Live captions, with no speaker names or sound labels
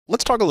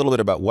Let's talk a little bit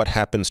about what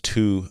happens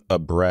to a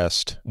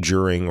breast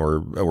during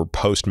or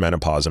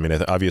post-menopause. I mean,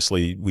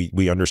 obviously,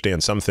 we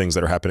understand some things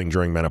that are happening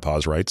during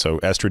menopause, right? So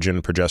estrogen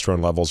and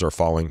progesterone levels are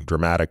falling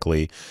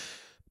dramatically.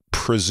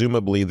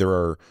 Presumably, there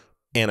are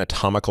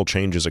anatomical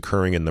changes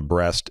occurring in the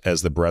breast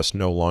as the breast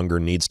no longer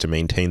needs to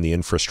maintain the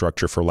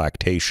infrastructure for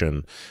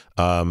lactation.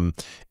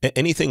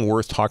 Anything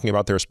worth talking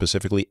about there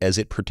specifically as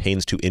it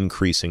pertains to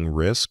increasing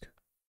risk?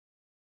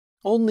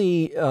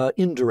 Only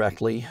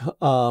indirectly.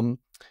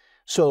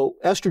 So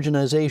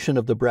estrogenization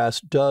of the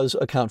breast does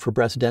account for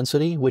breast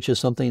density, which is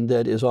something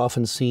that is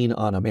often seen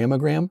on a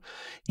mammogram.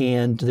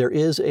 And there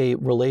is a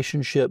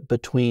relationship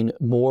between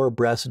more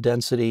breast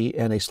density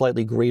and a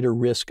slightly greater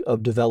risk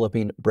of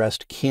developing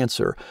breast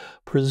cancer.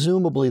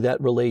 Presumably that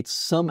relates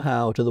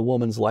somehow to the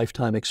woman's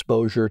lifetime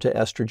exposure to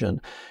estrogen.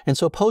 And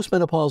so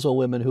postmenopausal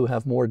women who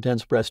have more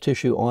dense breast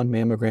tissue on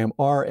mammogram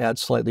are at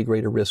slightly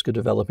greater risk of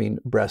developing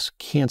breast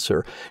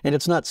cancer. And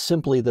it's not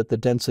simply that the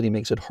density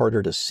makes it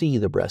harder to see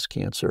the breast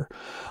cancer.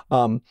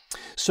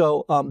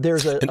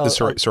 There's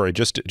sorry,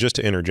 just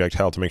to interject,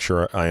 Hal, to make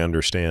sure I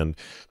understand.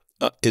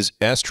 Is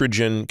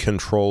estrogen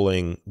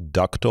controlling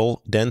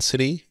ductal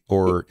density,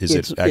 or is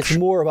it actually? It's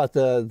more about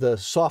the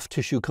soft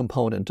tissue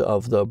component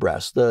of the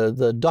breast.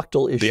 The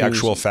ductal issues. The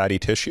actual fatty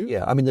tissue?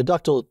 Yeah, I mean the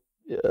ductal.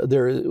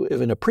 There,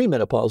 in a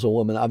premenopausal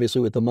woman,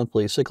 obviously with the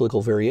monthly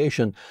cyclical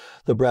variation,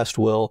 the breast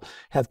will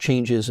have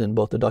changes in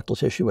both the ductal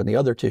tissue and the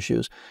other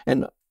tissues.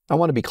 And I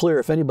want to be clear,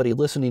 if anybody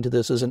listening to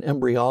this is an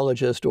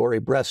embryologist or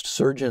a breast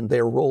surgeon,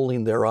 they're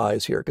rolling their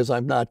eyes here because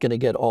I'm not going to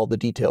get all the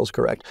details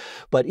correct.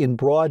 But in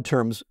broad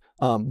terms,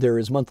 there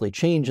is monthly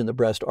change in the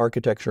breast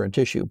architecture and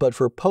tissue. But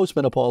for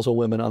postmenopausal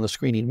women on the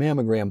screening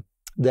mammogram,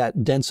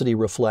 that density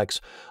reflects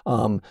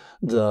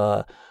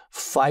the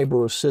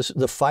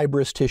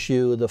fibrous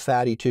tissue, the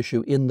fatty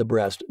tissue in the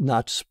breast,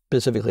 not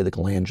specifically the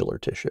glandular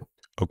tissue.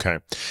 Okay.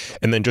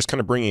 And then just kind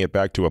of bringing it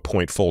back to a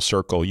point full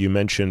circle, you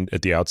mentioned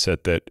at the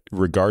outset that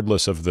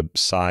regardless of the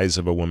size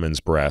of a woman's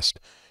breast,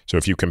 so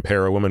if you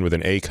compare a woman with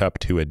an A cup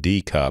to a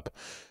D cup,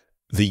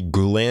 the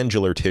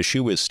glandular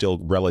tissue is still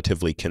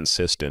relatively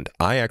consistent.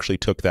 I actually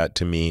took that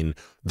to mean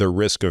the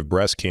risk of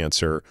breast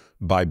cancer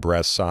by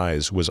breast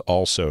size was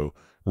also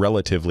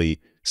relatively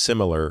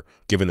similar,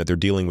 given that they're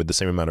dealing with the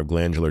same amount of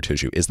glandular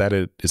tissue. Is that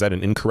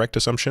an incorrect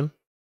assumption?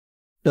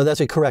 No, that's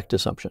a correct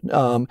assumption.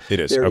 It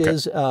is. There okay.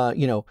 is,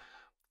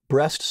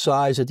 breast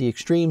size at the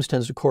extremes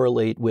tends to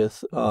correlate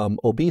with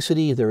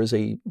obesity. There's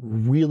a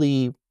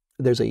weak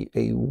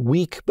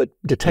but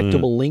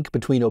detectable link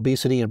between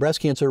obesity and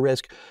breast cancer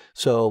risk.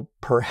 So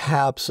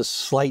perhaps a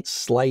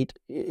slight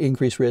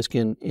increased risk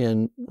in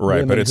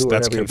right, women but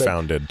that's heavier,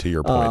 confounded to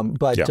your point.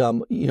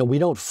 We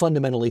don't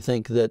fundamentally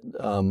think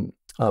that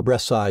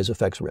breast size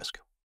affects risk.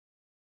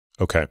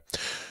 Okay,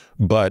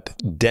 but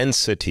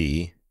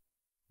density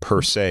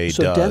per se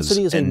so does,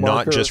 density is and a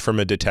marker, not just from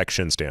a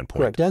detection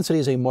standpoint. Correct. Density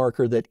is a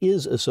marker that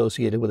is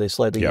associated with a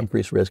slightly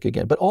increased risk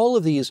again. But all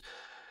of these,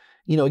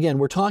 again,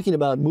 we're talking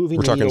about moving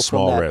the needle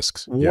small from that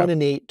risks. 1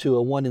 in 8 to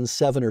a 1 in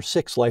 7 or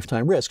 6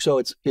 lifetime risk. So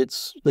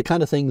it's the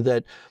kind of thing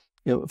that,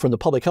 from the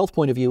public health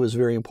point of view, is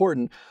very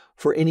important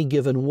for any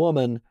given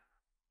woman.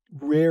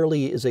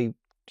 Rarely is a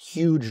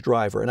huge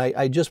driver. And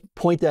I just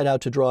point that out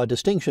to draw a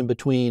distinction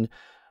between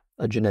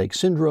a genetic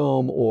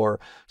syndrome or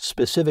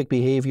specific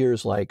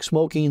behaviors like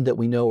smoking that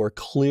we know are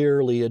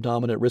clearly a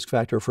dominant risk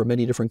factor for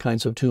many different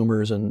kinds of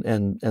tumors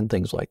and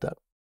things like that.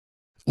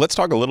 Let's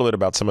talk a little bit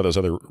about some of those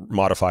other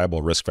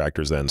modifiable risk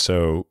factors then.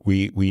 So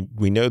we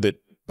know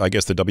that, I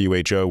guess the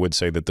WHO would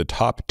say that the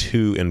top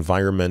 2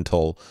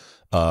 environmental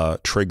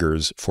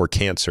triggers for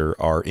cancer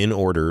are, in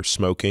order,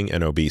 smoking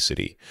and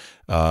obesity.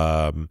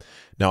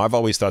 Now, I've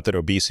always thought that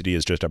obesity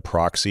is just a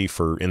proxy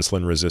for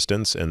insulin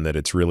resistance, and that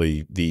it's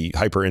really the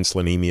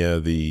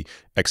hyperinsulinemia, the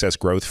excess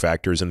growth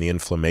factors, and the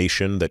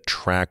inflammation that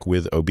track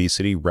with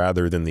obesity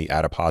rather than the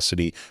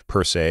adiposity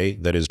per se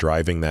that is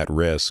driving that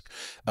risk.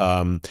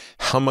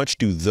 How much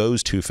do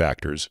those 2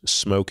 factors,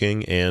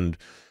 smoking and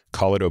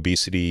call it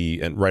obesity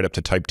and right up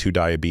to type 2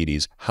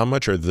 diabetes, how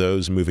much are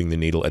those moving the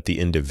needle at the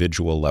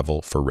individual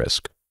level for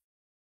risk?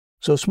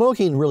 So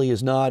smoking really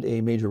is not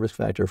a major risk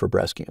factor for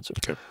breast cancer.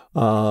 Okay.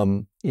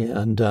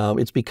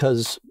 It's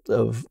because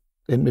of,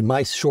 in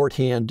my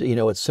shorthand,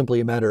 it's simply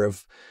a matter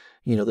of,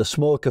 the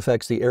smoke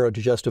affects the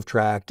aerodigestive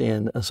tract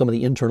and some of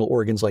the internal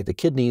organs like the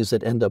kidneys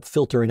that end up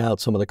filtering out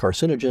some of the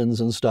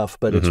carcinogens and stuff,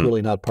 but it's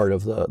really not part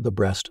of the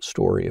breast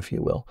story, if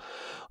you will.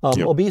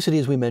 Obesity,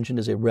 as we mentioned,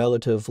 is a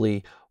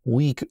relatively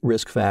weak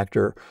risk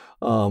factor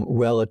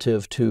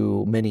relative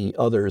to many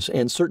others,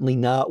 and certainly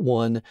not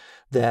one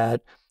that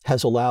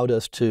has allowed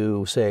us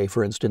to, say,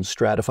 for instance,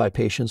 stratify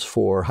patients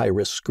for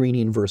high-risk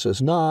screening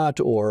versus not,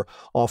 or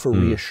offer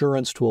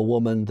reassurance to a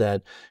woman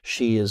that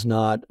she is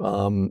not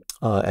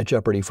at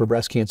jeopardy for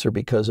breast cancer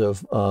because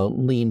of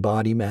lean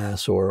body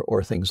mass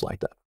or things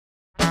like that.